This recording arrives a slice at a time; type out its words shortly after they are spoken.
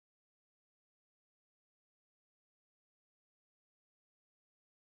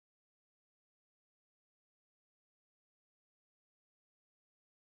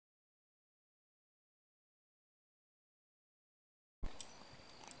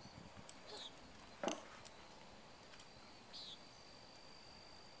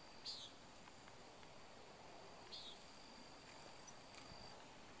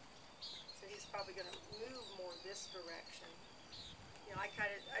direction. You know, I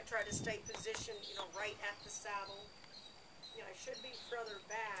try to stay positioned, you know, right at the saddle. You know, I should be further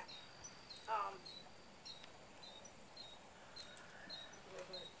back.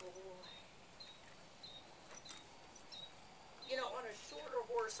 You know, on a shorter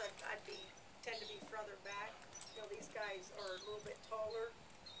horse, I'd tend to be further back. You know, these guys are a little bit taller,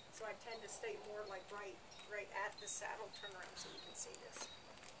 so I tend to stay more like right at the saddle. Turn around so you can see this.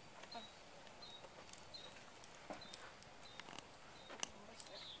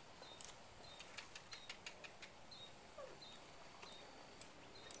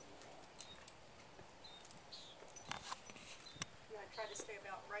 You know, I try to stay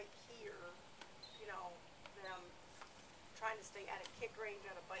about right here. You know, then I'm trying to stay at a kick range,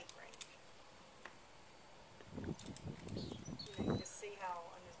 at a bite range. You know, you just see how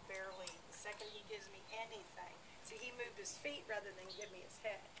I'm just barely, the second he gives me anything. See, he moved his feet rather than give me his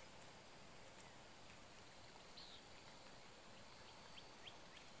head.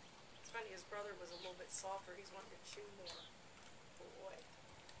 It's funny, his brother was a little bit softer. He's wanting to chew more. Boy,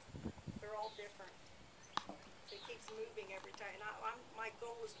 they're all different. So he keeps moving every time. And my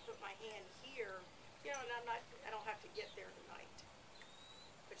goal is to put my hand here, you know, and I don't have to get there tonight.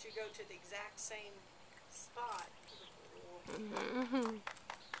 But you go to the exact same spot. Mm-hmm.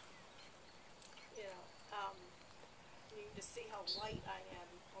 You know, you can just see how light I am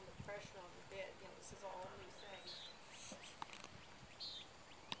on the pressure on the bit. You know, this is all new thing.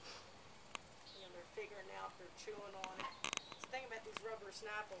 You know, they're figuring out, they're chewing on it. The thing about these rubber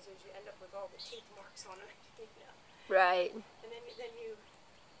snaffles is you end up with all the teeth marks on it. You know. Right. And then you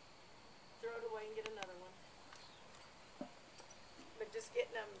throw it away and get another one. But just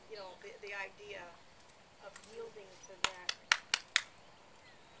getting them, you know, the idea of yielding to that.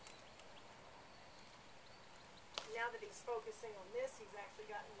 Now that he's focusing on this, he's actually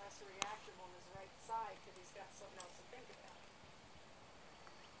gotten less reactive on his right side because he's got something else to think about.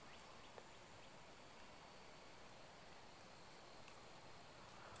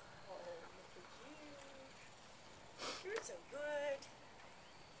 Oh, look at you. You're so good.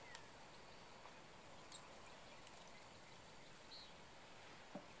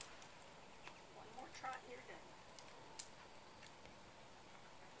 One more trot and you're done.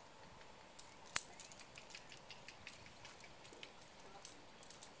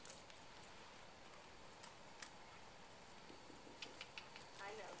 I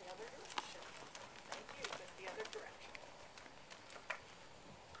know, the other direction. Thank you, but the other direction.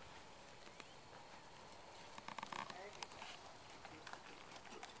 There you go.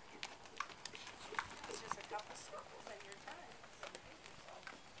 It's just a couple circles and you're done. So you beat yourself.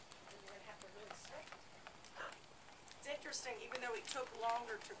 And you're going to have to really stick. It's interesting, even though he took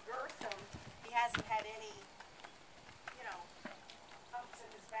longer to girth him, he hasn't had any, you know, humps in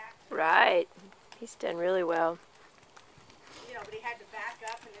his back. Right. He's done really well. You know, but he had to back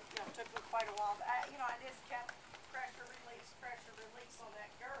up, and it, you know, took him quite a while. But you know, I just kept pressure release on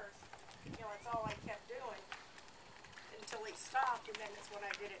that girth. You know, that's all I kept doing until he stopped, and then that's when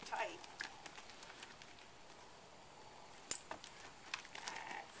I did it tight.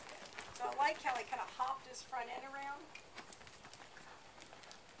 That's it. So I like how he kind of hopped his front end around.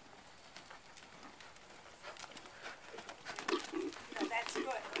 You know, that's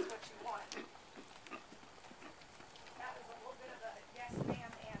good. That's what you want. That was a little bit of a yes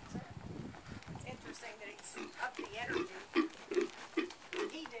ma'am answer. It's interesting that he's upped the energy.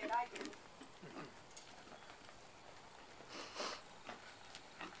 He did, I didn't.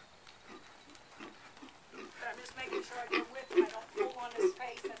 But I'm just making sure I go with him. I don't pull on his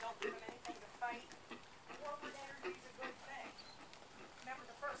face. I don't give him anything to fight. Forward energy is a good thing. Remember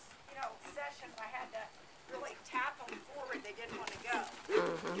the first, you know, sessions I had to really tap them forward. They didn't want to go.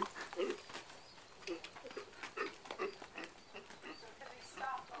 Mm-hmm.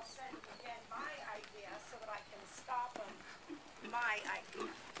 I'll send again my idea so that I can stop them. My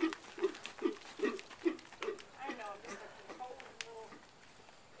idea. I know, I'm just a controlling little.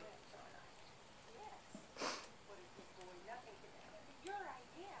 Yes. What a good boy. Nothing can happen. Your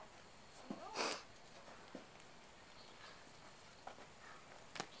idea. No.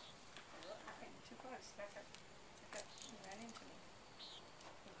 I'm too close. Back up. Back up. You ran into me.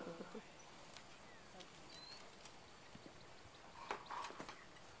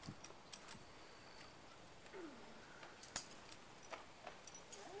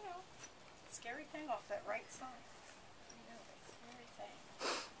 Scary thing off that right side. I know, that scary thing.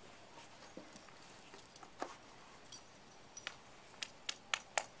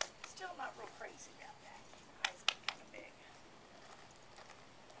 Still not real crazy about that. Eyes are kind of big.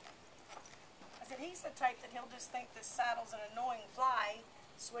 I said, he's the type that he'll just think this saddle's an annoying fly,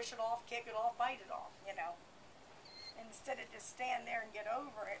 swish it off, kick it off, bite it off, you know. instead of just stand there and get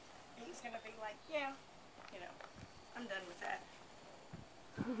over it, he's going to be like, yeah, you know, I'm done with that.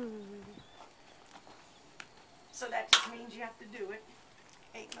 So that just means you have to do it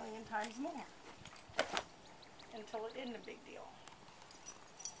 8 million times more until it isn't a big deal.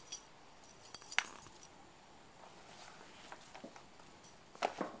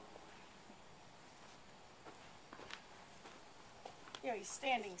 You know, he's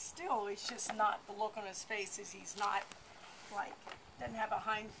standing still. It's just not, the look on his face is he's not, like, doesn't have a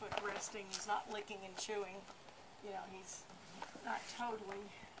hind foot resting. He's not licking and chewing. You know, he's not totally.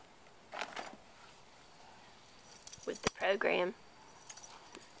 With the program.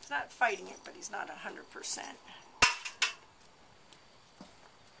 He's not fighting it, but he's not 100%.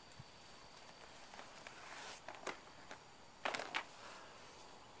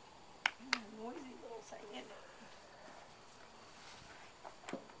 Noisy little thing, isn't it?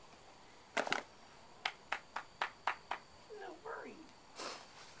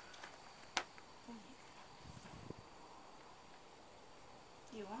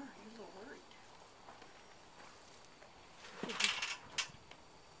 You are. You're a little worried.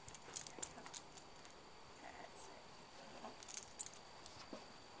 That's it.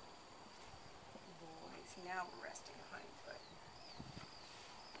 Boys, now we're resting a hind foot.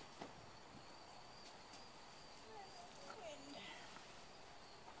 Wind.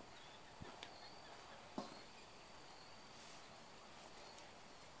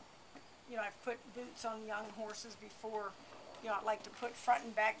 You know, I've put boots on young horses before. You know, I like to put front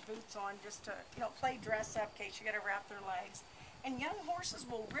and back boots on just to, you know, play dress up in case you got to wrap their legs. And young horses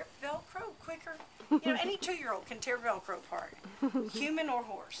will rip Velcro quicker. You know, any 2-year-old can tear Velcro apart, human or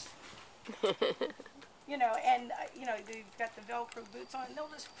horse. You know, and, you know, they've got the Velcro boots on, and they'll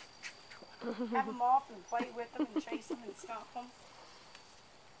just have them off and play with them and chase them and stomp them.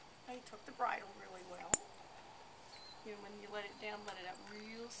 He took the bridle really well. You know, when you let it down, let it out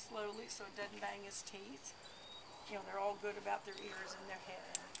real slowly so it doesn't bang his teeth. You know, they're all good about their ears and their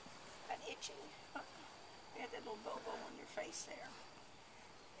head. That itching. You had that little bobo on your face there.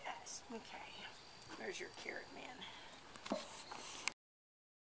 Yes, okay. There's your carrot man.